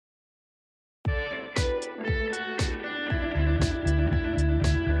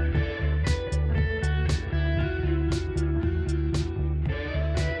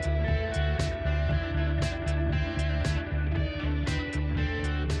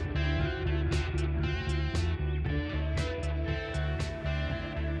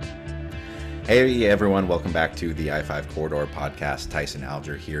Hey everyone, welcome back to the I-5 Corridor podcast. Tyson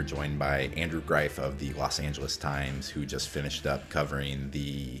Alger here, joined by Andrew Greif of the Los Angeles Times, who just finished up covering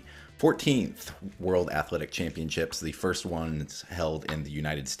the 14th World Athletic Championships, the first ones held in the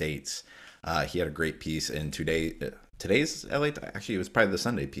United States. He had a great piece in today's LA, actually it was probably the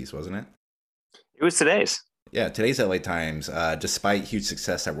Sunday piece, wasn't it? It was today's. Yeah, today's LA Times. Despite huge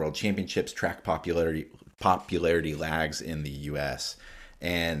success at World Championships, track popularity lags in the U.S.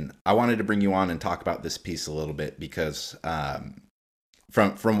 And I wanted to bring you on and talk about this piece a little bit because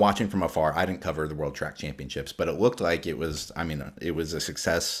from watching from afar, I didn't cover the World Track Championships, but it looked like it was. I mean, it was a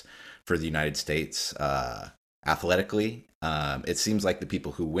success for the United States athletically. It seems like the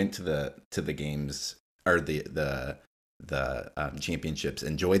people who went to the games or the championships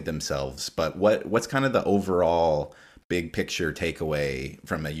enjoyed themselves. But what's kind of the overall big picture takeaway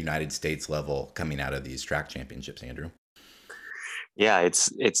from a United States level coming out of these track championships, Andrew? Yeah, it's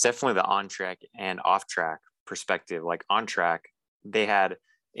definitely the on track and off track perspective. Like on track, they had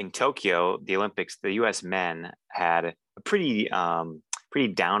in Tokyo, the Olympics, the U.S. men had a pretty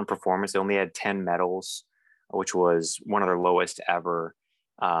down performance. They only had 10 medals, which was one of their lowest ever.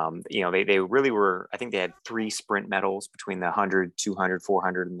 They really were, I think they had 3 sprint medals between the 100, 200,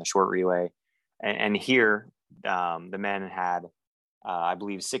 400 and the short relay. And here, the men had, I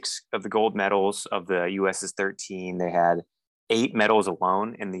believe, 6 of the gold medals of the U.S.'s 13. They had 8 medals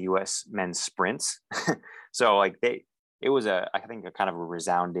alone in the U.S. men's sprints. So like it was I think a kind of a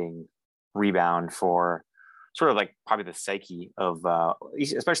resounding rebound for sort of like probably the psyche of,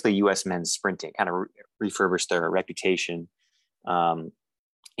 especially U.S. men's sprinting, kind of refurbished their reputation. There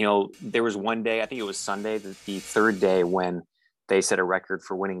was one day, I think it was Sunday, the third day, when they set a record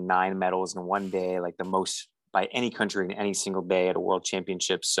for winning 9 medals in one day, like the most by any country in any single day at a world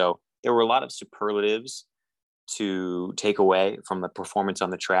championship. So there were a lot of superlatives to take away from the performance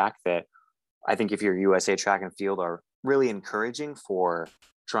on the track that I think if you're USA Track and Field are really encouraging for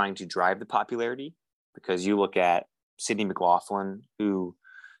trying to drive the popularity, because you look at Sydney McLaughlin, who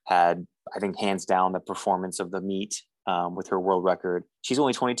had, I think, hands down the performance of the meet with her world record. She's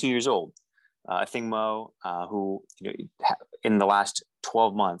only 22 years old. Thing Mo, who in the last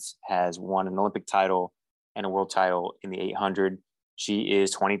 12 months has won an Olympic title and a world title in the 800. She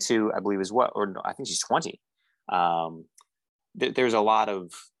is 22, I believe, as well, or no, I think she's 20. There's a lot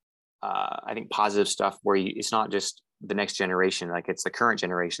of, I think, positive stuff where it's not just the next generation, like it's the current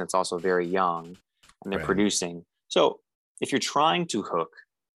generation that's also very young and they're Right. producing. So if you're trying to hook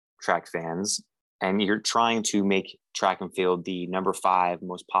track fans and you're trying to make track and field the number 5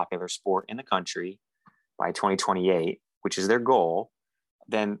 most popular sport in the country by 2028, which is their goal,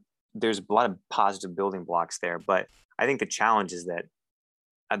 then there's a lot of positive building blocks there. But I think the challenge is that,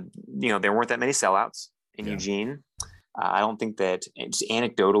 there weren't that many sellouts in Yeah. Eugene. I don't think that, just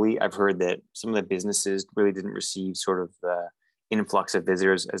anecdotally, I've heard that some of the businesses really didn't receive sort of the influx of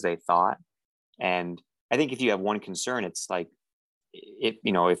visitors as they thought. And I think if you have one concern, it's like,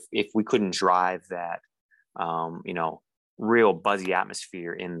 if we couldn't drive that, real buzzy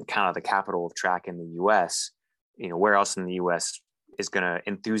atmosphere in kind of the capital of track in the U.S., where else in the U.S. is going to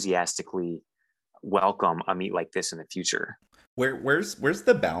enthusiastically welcome a meet like this in the future? Where's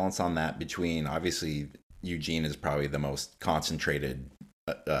the balance on that between, obviously Eugene is probably the most concentrated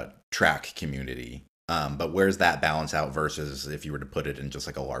track community, but where's that balance out versus if you were to put it in just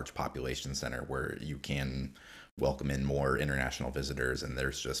like a large population center where you can welcome in more international visitors and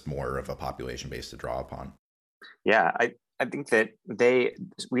there's just more of a population base to draw upon? Yeah, I think that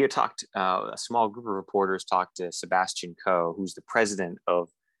we had talked, a small group of reporters talked to Sebastian Coe, who's the president of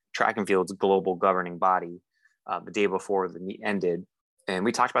Track and Field's global governing body, the day before the meet ended. And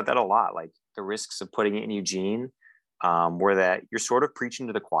we talked about that a lot, like the risks of putting it in Eugene, were that you're sort of preaching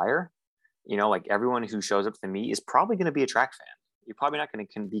to the choir. Like everyone who shows up to the meet is probably going to be a track fan. You're probably not going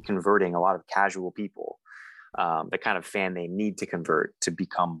to be converting a lot of casual people, the kind of fan they need to convert to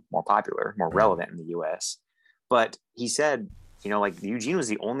become more popular, more Right. relevant in the US. But he said, like Eugene was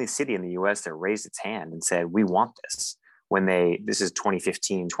the only city in the US that raised its hand and said, we want this, when this is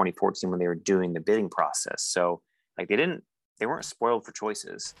 2015, 2014, when they were doing the bidding process. So like they weren't spoiled for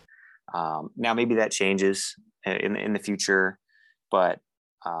choices. Now maybe that changes in the future, but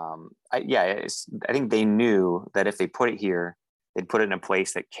I think they knew that if they put it here, they'd put it in a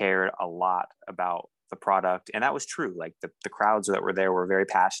place that cared a lot about the product, and that was true. Like the crowds that were there were very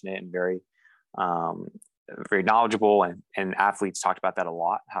passionate and um, very knowledgeable, and athletes talked about that a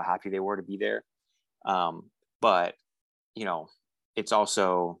lot, how happy they were to be there. But it's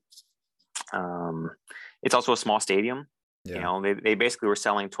also a small stadium. Yeah. They basically were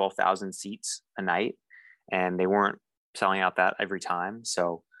selling 12,000 seats a night, and they weren't selling out that every time.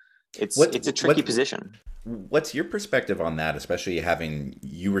 So It's a tricky position. What's your perspective on that, especially having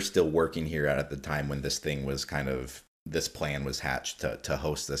you were still working here at the time when this thing was kind of this plan was hatched to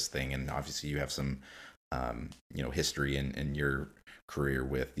host this thing, and obviously you have some history in your career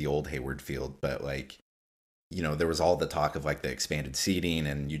with the old Hayward Field, but like there was all the talk of like the expanded seating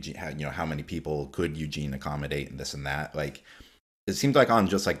and Eugene, how many people could Eugene accommodate and this and that. Like it seems like on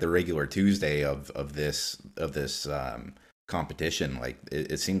just like the regular Tuesday of this competition, like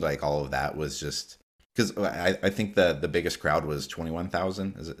it seemed like all of that was just because I think the biggest crowd was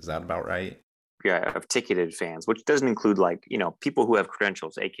 21,000. Is that about right? Yeah, of ticketed fans, which doesn't include like people who have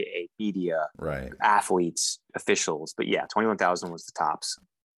credentials, aka media, Right. athletes, officials. But yeah, 21,000 was the tops.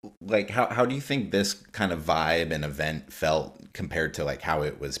 Like how do you think this kind of vibe and event felt compared to like how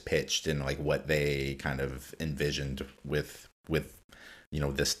it was pitched and like what they kind of envisioned with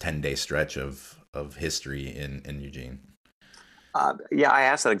this 10-day stretch of history in Eugene? Yeah, I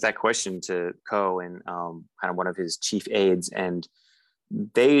asked that exact question to Coe and kind of one of his chief aides, and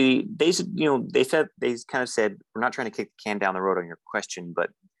they said they kind of said, we're not trying to kick the can down the road on your question,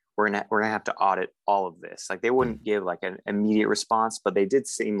 but we're gonna have to audit all of this. Like they wouldn't give like an immediate response, but they did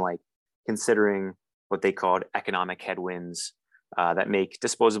seem like considering what they called economic headwinds that make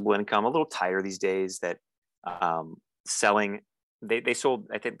disposable income a little tighter these days. That selling they sold,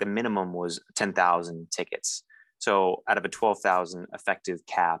 I think the minimum was 10,000 tickets. So out of a 12,000 effective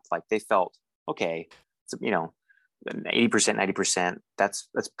cap, like they felt okay, 80%, 90%. That's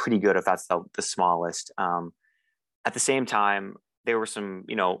pretty good if that's the smallest. At the same time, there were some,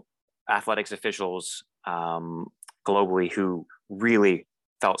 athletics officials globally who really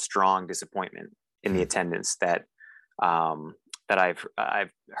felt strong disappointment in the attendance that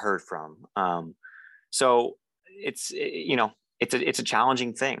I've heard from. So it's a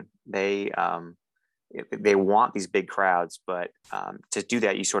challenging thing. They want these big crowds, but to do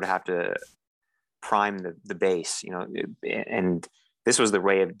that, you sort of have to prime the base, and this was the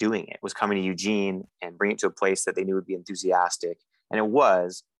way of doing it, was coming to Eugene and bring it to a place that they knew would be enthusiastic. And it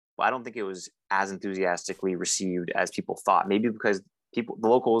was, but I don't think it was as enthusiastically received as people thought. Maybe because the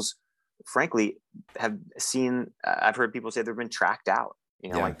locals, frankly, have seen, I've heard people say they've been tracked out,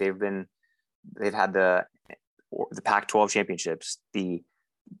 like they've had the Pac-12 championships, the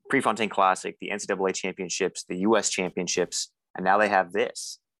Prefontaine Classic, the NCAA championships, the US championships, and now they have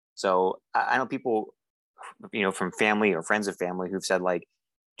this. So I know people, from family or friends of family who've said like,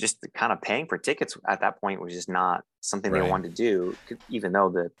 just the kind of paying for tickets at that point was just not something they wanted to do, even though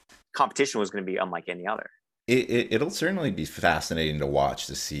the competition was going to be unlike any other. It'll certainly be fascinating to watch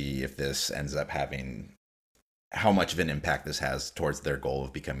to see if this ends up having how much of an impact this has towards their goal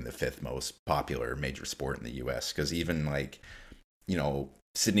of becoming the fifth most popular major sport in the U.S. Because even like,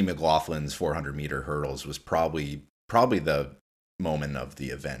 Sydney McLaughlin's 400-meter hurdles was probably the moment of the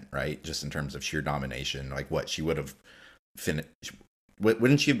event, right? Just in terms of sheer domination, like what she would have finished.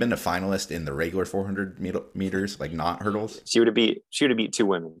 Wouldn't she have been a finalist in the regular 400 meters, like not hurdles? She would have beat two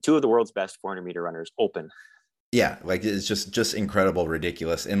women, two of the world's best 400-meter runners, open. Yeah, like it's just incredible,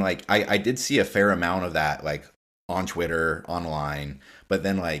 ridiculous, and like I did see a fair amount of that, like on Twitter, online, but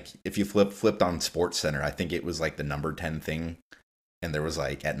then like if you flipped on Sports Center, I think it was like the number 10 thing. And there was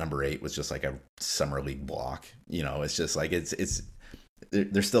like at number 8 was just like a summer league block. It's just like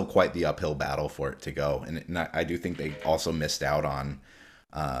there's still quite the uphill battle for it to go. And I do think they also missed out on,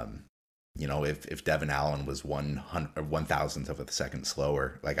 if Devin Allen was 1,000th of a second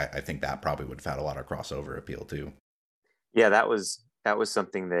slower, like I think that probably would have had a lot of crossover appeal too. Yeah, that was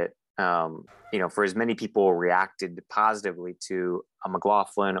something that for as many people reacted positively to a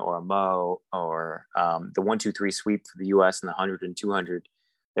McLaughlin or a Mo or the 1-2-3 sweep for the U.S. in the 100 and 200,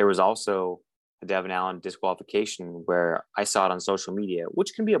 there was also a Devin Allen disqualification where I saw it on social media,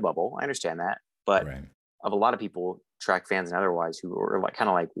 which can be a bubble. I understand that, but Right. Of a lot of people, track fans and otherwise, who are like kind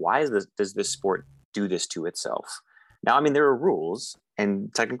of like, why does this sport do this to itself? Now, I mean, there are rules,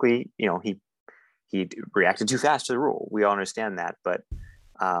 and technically, he reacted too fast to the rule. We all understand that, but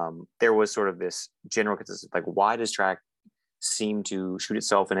there was sort of this general consensus, like, why does track seem to shoot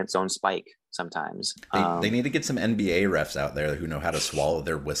itself in its own spike sometimes? They need to get some NBA refs out there who know how to swallow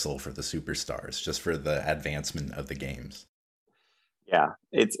their whistle for the superstars, just for the advancement of the games. Yeah,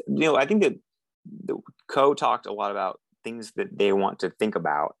 it's I think that the Coe talked a lot about things that they want to think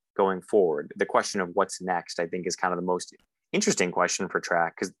about going forward. The question of what's next, I think, is kind of the most interesting question for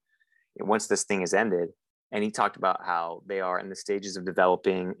track, because once this thing is ended, and he talked about how they are in the stages of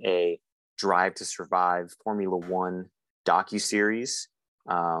developing a Drive to Survive Formula One docuseries,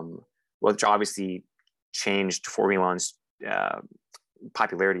 which obviously changed Formula One's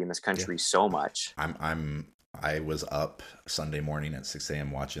popularity in this country so much. I'm I was up Sunday morning at 6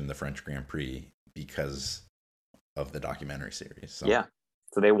 a.m. watching the French Grand Prix because of the documentary series. So Yeah.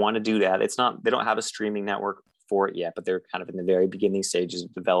 So they want to do that. It's not, they don't have a streaming network for it yet, but they're kind of in the very beginning stages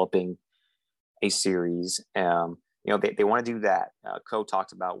of developing a series. They want to do that. Coe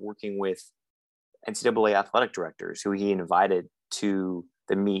talked about working with NCAA athletic directors who he invited to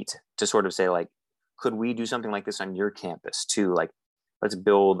the meet to sort of say, like, could we do something like this on your campus too? Like, let's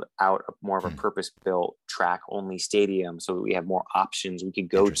build out more of a purpose-built track-only stadium so that we have more options we could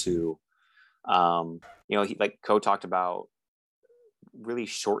go to. Like Coe talked about really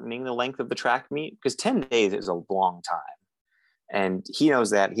shortening the length of the track meet, because 10 days is a long time. And he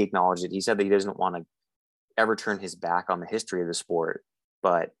knows that. He acknowledged it. He said that he doesn't want to ever turn his back on the history of the sport,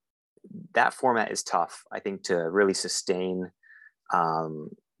 but that format is tough, I think, to really sustain the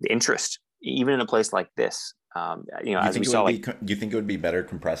interest, even in a place like this. As we saw, do you think it would be better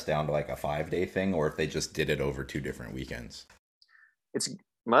compressed down to like a 5-day thing, or if they just did it over 2 different weekends?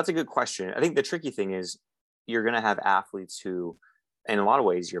 That's a good question. I think the tricky thing is you're going to have athletes who, in a lot of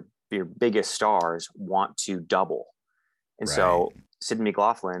ways, your biggest stars want to double. And right. So Sydney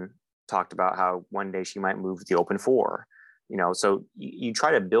McLaughlin talked about how one day she might move to the Open 4. So you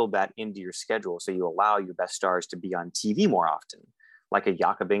try to build that into your schedule so you allow your best stars to be on TV more often, like a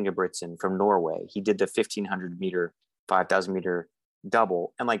Jakob Ingebrigtsen from Norway. He did the 1,500 meter, 5,000 meter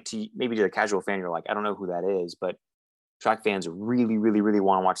double. And like to the casual fan, you're like, I don't know who that is, but track fans really, really, really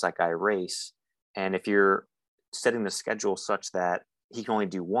want to watch that guy race. And if you're setting the schedule such that he can only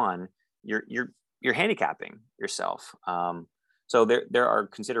do one, you're handicapping yourself. So there are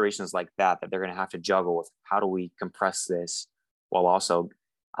considerations like that they're going to have to juggle with. How do we compress this while also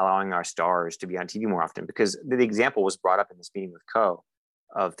allowing our stars to be on TV more often? Because the example was brought up in this meeting with Coe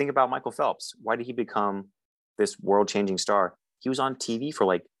of, think about Michael Phelps. Why did he become this world-changing star? He was on TV for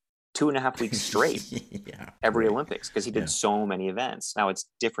like 2.5 weeks straight every Olympics because he did so many events. Now it's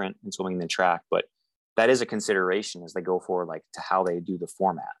different in swimming than track, but that is a consideration as they go forward, like to how they do the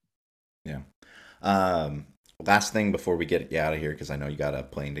format. Yeah. Last thing before we get you out of here, because I know you got a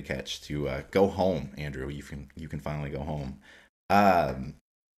plane to catch, to go home, Andrew. You can finally go home.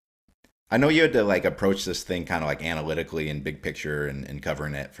 I know you had to like approach this thing kind of like analytically and big picture and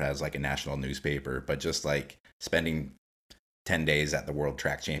covering it as like a national newspaper, but just like spending 10 days at the World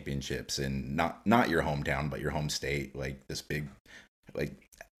Track Championships and not your hometown, but your home state, like this big, like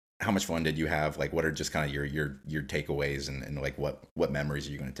how much fun did you have? Like, what are just kind of your takeaways and like what memories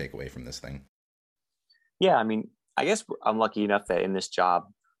are you going to take away from this thing? Yeah, I mean, I guess I'm lucky enough that in this job,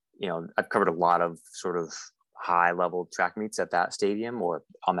 I've covered a lot of sort of high level track meets at that stadium or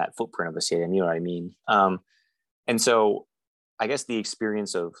on that footprint of the stadium. You know what I mean? And so I guess the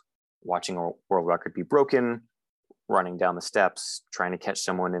experience of watching a world record be broken, running down the steps, trying to catch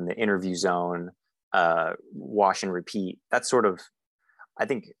someone in the interview zone, wash and repeat, that's sort of, I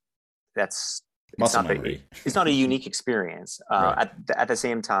think it's not a unique experience. Right. At the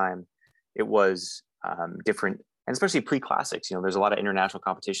same time, it was different, and especially pre-classics. There's a lot of international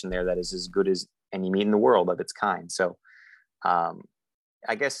competition there that is as good as any meet in the world of its kind. So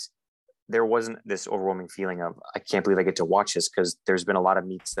I guess there wasn't this overwhelming feeling of, I can't believe I get to watch this, because there's been a lot of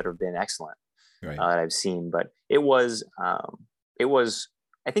meets that have been excellent that I've seen. But it was, I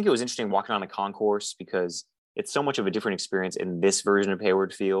think it was interesting walking on a concourse, because it's so much of a different experience in this version of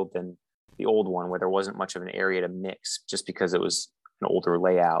Hayward Field than the old one, where there wasn't much of an area to mix just because it was an older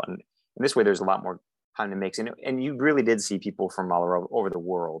layout. And this way there's a lot more time to mix. And you really did see people from all over the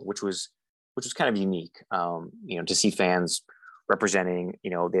world, which was kind of unique, to see fans representing,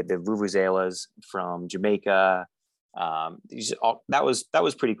 the Vuvuzelas from Jamaica. That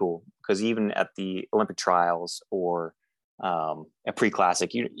was pretty cool, because even at the Olympic trials or a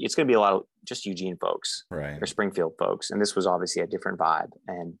pre-classic, it's going to be a lot of just Eugene folks or Springfield folks. And this was obviously a different vibe.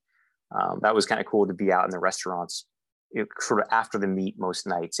 And that was kind of cool to be out in the restaurants sort of after the meet most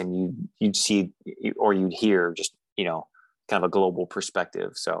nights, and you'd see or you'd hear just, kind of a global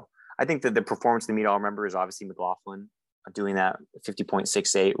perspective. So I think that the performance of the meet I'll remember is obviously McLaughlin doing that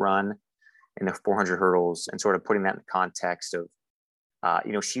 50.68 run in the 400 hurdles, and sort of putting that in the context of,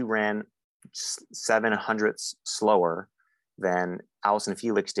 she ran 7 hundredths slower than Allison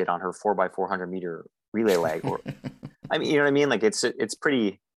Felix did on her 4x400 meter relay leg. Or, I mean, you know what I mean? Like it's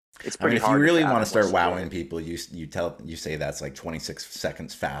pretty hard. If you really want to start wowing people, you say that's like 26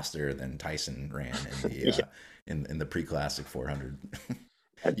 seconds faster than Tyson ran in the in the pre-classic 400.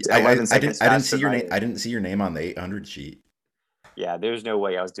 I didn't see your name. I didn't see your name on the 800 sheet. Yeah, there's no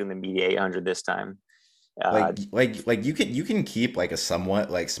way I was doing the media 800 this time. Like you can keep like a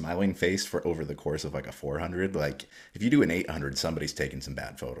somewhat like smiling face for over the course of like a 400. Like if you do an 800, somebody's taking some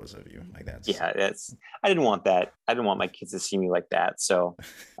bad photos of you. Like that's Yeah, I didn't want that. I didn't want my kids to see me like that. So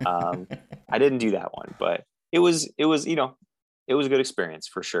I didn't do that one, but it was it was a good experience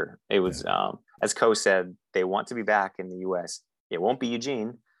for sure. It was yeah. as Co said, they want to be back in the US. It won't be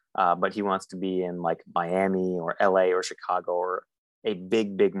Eugene, but he wants to be in like Miami or LA or Chicago or a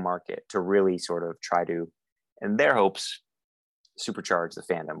big market to really sort of try to, in their hopes, supercharge the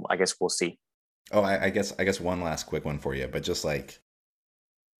fandom. I guess we'll see. Oh, I guess one last quick one for you, but just like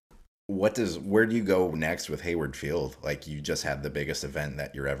where do you go next with Hayward Field? Like you just had the biggest event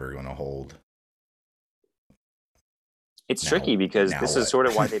that you're ever going to hold. It's Now tricky because now this is what? sort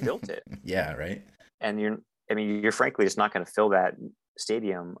of why they built it. Yeah, right? And you're frankly just not going to fill that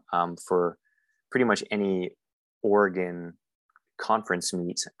stadium for pretty much any Oregon conference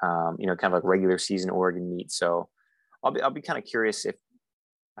meet, kind of like regular season Oregon meet. So I'll be kind of curious if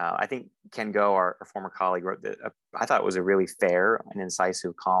I think Ken Go, our former colleague, wrote that I thought it was a really fair and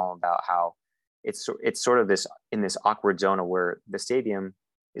incisive column about how it's sort of this in this awkward zone of where the stadium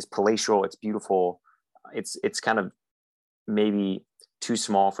is palatial, it's beautiful, it's kind of maybe too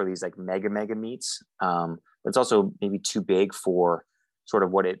small for these like mega meets, but it's also maybe too big for sort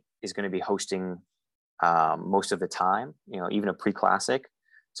of what it is going to be hosting most of the time. Even a pre-classic.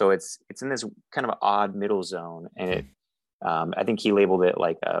 So it's in this kind of odd middle zone, and it. I think he labeled it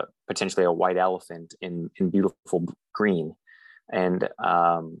like potentially a white elephant in beautiful green, and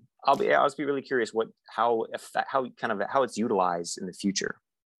I'll be really curious how it's utilized in the future.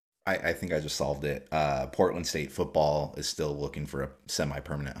 I think I just solved it. Portland State football is still looking for a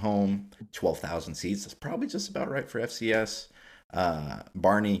semi-permanent home. 12,000 seats. That's probably just about right for FCS.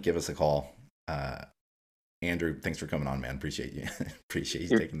 Barney, give us a call. Andrew, thanks for coming on, man. Appreciate you. Appreciate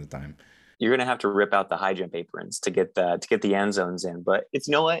you taking the time. You're gonna have to rip out the high jump aprons to get the end zones in, but it's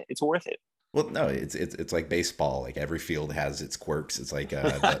it's worth it. Well, no, it's like baseball. Like every field has its quirks. It's like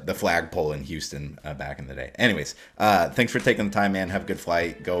the flagpole in Houston back in the day. Anyways, thanks for taking the time, man. Have a good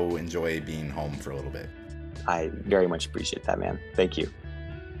flight. Go enjoy being home for a little bit. I very much appreciate that, man. Thank you.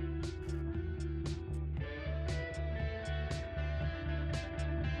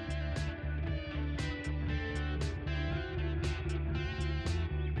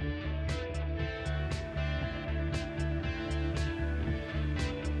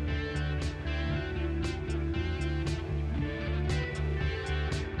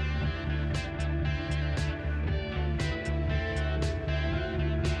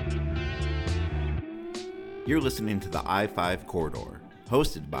 You're listening to the I-5 Corridor,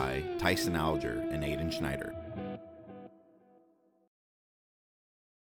 hosted by Tyson Alger and Aiden Schneider.